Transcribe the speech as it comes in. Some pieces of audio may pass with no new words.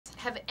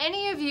Have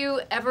any of you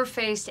ever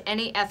faced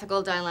any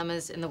ethical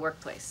dilemmas in the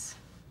workplace?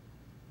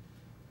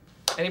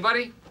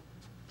 Anybody?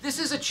 This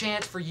is a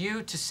chance for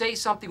you to say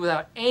something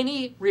without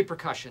any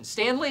repercussions.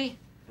 Stanley,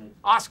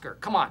 Oscar,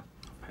 come on.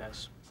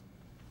 Pass.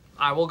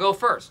 I will go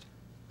first.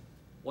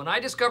 When I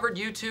discovered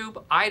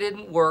YouTube, I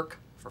didn't work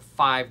for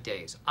 5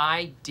 days.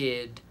 I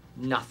did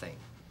nothing.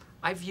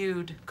 I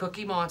viewed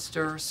Cookie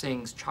Monster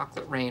sings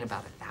Chocolate Rain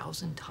about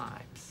 1,000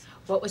 times.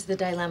 What was the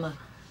dilemma?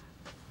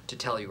 To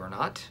tell you or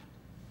not,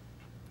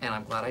 and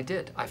I'm glad I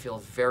did. I feel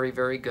very,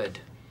 very good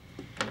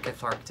and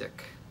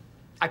cathartic.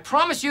 I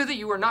promise you that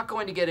you are not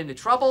going to get into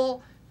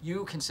trouble.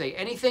 You can say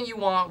anything you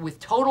want with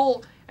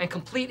total and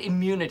complete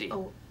immunity.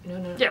 Oh,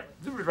 no. Yeah,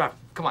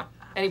 come on,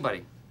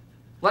 anybody.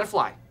 Let it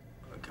fly.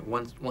 Okay,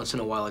 once in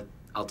a while,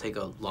 I'll take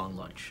a long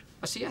lunch.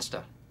 A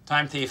siesta.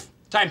 Time thief.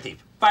 Time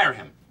thief. Fire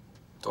him.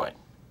 Dwight,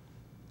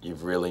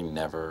 you've really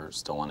never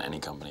stolen any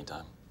company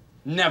time?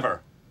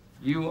 Never.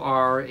 You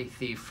are a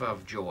thief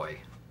of joy.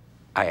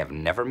 I have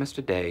never missed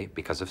a day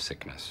because of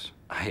sickness.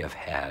 I have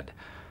had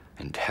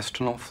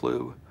intestinal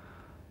flu,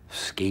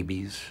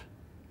 scabies,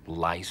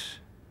 lice,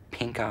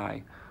 pink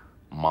eye,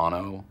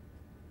 mono,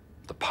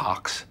 the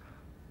pox.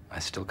 I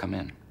still come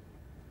in.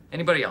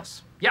 Anybody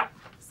else? Yeah.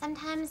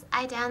 Sometimes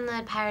I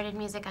download pirated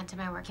music onto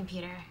my work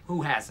computer.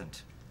 Who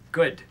hasn't?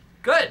 Good.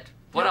 Good.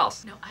 What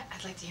else? No,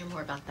 I'd like to hear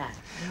more about that.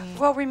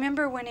 Well,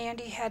 remember when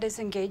Andy had his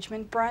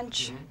engagement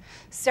brunch?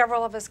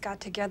 Several of us got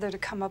together to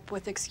come up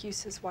with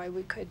excuses why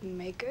we couldn't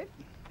make it.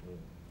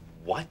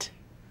 What?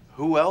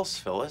 Who else,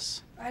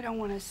 Phyllis? I don't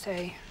want to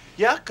say.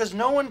 Yeah, 'cause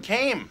no one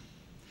came.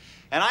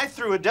 And I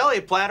threw a deli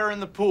platter in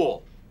the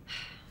pool.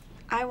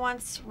 I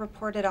once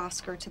reported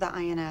Oscar to the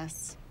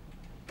INS.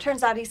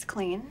 Turns out he's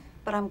clean,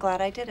 but I'm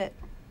glad I did it.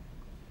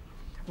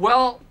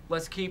 Well,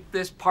 let's keep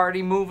this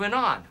party moving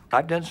on.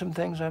 I've done some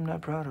things I'm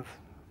not proud of.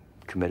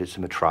 Committed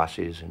some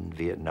atrocities in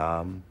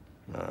Vietnam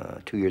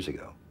 2 years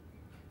ago.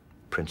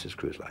 Princess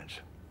Cruise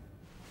Lines.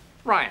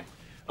 Ryan.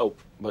 Oh,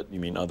 but you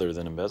mean other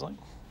than embezzling?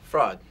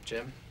 Fraud,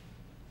 Jim.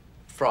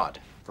 Fraud.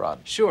 Fraud.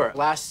 Sure.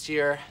 Last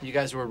year, you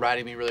guys were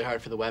riding me really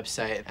hard for the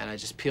website, and I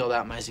just peeled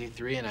out my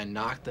Z3 and I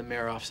knocked the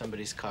mirror off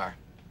somebody's car.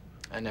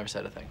 I never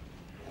said a thing.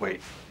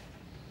 Wait.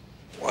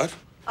 What?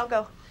 I'll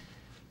go.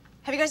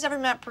 Have you guys ever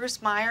met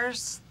Bruce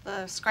Myers,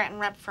 the Scranton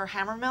rep for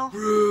Hammermill?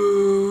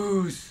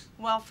 Bruce!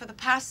 Well, for the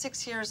past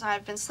 6 years,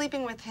 I've been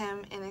sleeping with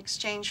him in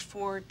exchange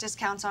for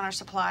discounts on our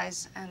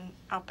supplies and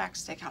Outback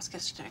Steakhouse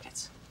gift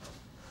certificates.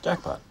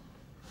 Jackpot.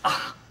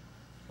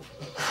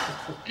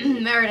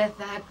 Meredith,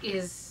 that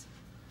is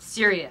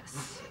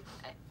serious.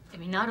 I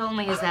mean, not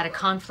only is that a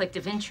conflict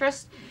of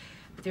interest,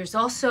 but there's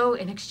also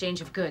an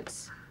exchange of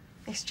goods.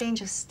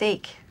 Exchange of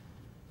steak.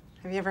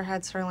 Have you ever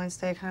had sirloin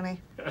steak, honey?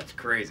 That's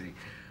crazy.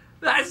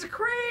 That's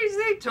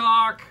crazy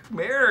talk.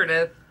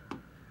 Meredith.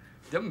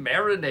 The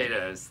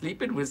marinator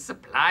sleeping with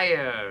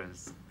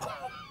suppliers.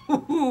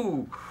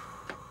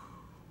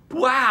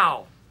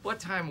 Wow. What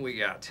time we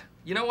got?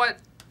 You know what?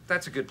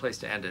 That's a good place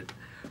to end it.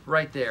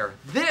 Right there.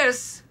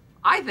 This,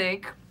 I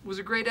think, was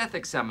a great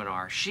ethics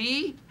seminar.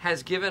 She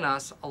has given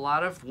us a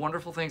lot of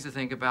wonderful things to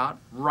think about.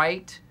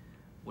 Right,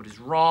 what is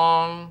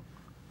wrong.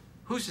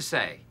 Who's to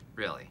say,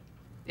 really,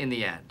 in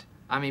the end?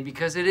 I mean,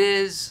 because it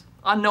is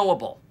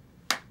unknowable.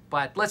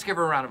 But let's give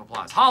her a round of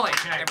applause. Holly,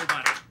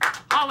 everybody.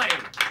 Holly,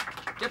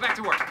 get back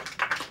to work.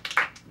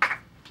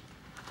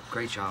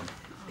 Great job.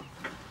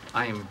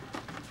 I am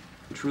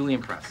truly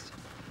impressed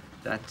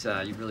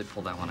that you really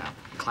pulled that one out.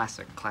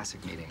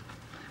 Classic meeting.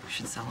 We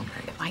should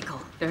celebrate.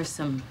 Michael, there's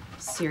some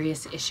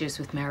serious issues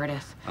with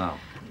Meredith. Oh.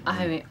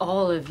 I mean,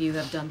 all of you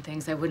have done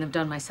things I wouldn't have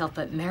done myself,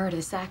 but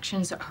Meredith's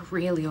actions are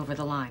really over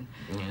the line.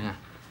 Yeah.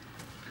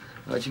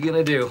 What you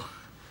gonna do?